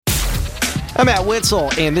I'm Matt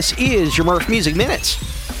Witzel, and this is your Merf Music Minutes.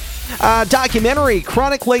 A documentary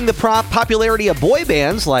chronicling the popularity of boy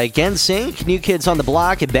bands like NSYNC, New Kids on the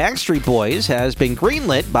Block, and Backstreet Boys has been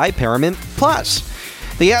greenlit by Paramount+.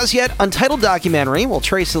 The as-yet untitled documentary will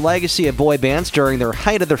trace the legacy of boy bands during their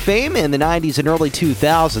height of their fame in the 90s and early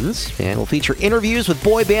 2000s, and will feature interviews with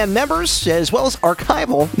boy band members as well as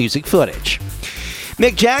archival music footage.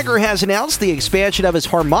 Mick Jagger has announced the expansion of his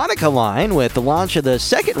harmonica line with the launch of the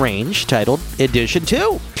second range titled Edition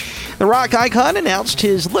 2. The rock icon announced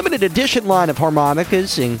his limited edition line of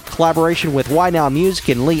harmonicas in collaboration with Why Now Music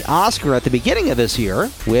and Lee Oscar at the beginning of this year,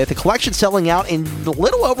 with the collection selling out in a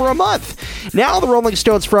little over a month. Now the Rolling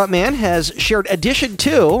Stones frontman has shared Edition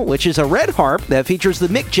 2, which is a red harp that features the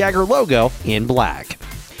Mick Jagger logo in black.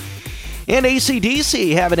 And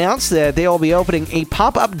AC/DC have announced that they will be opening a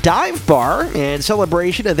pop-up dive bar in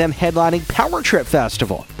celebration of them headlining Power Trip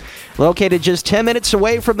Festival. Located just 10 minutes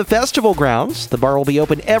away from the festival grounds, the bar will be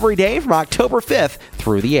open every day from October 5th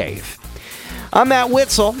through the 8th. I'm Matt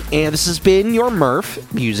Witzel, and this has been your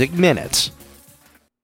Merf Music Minutes.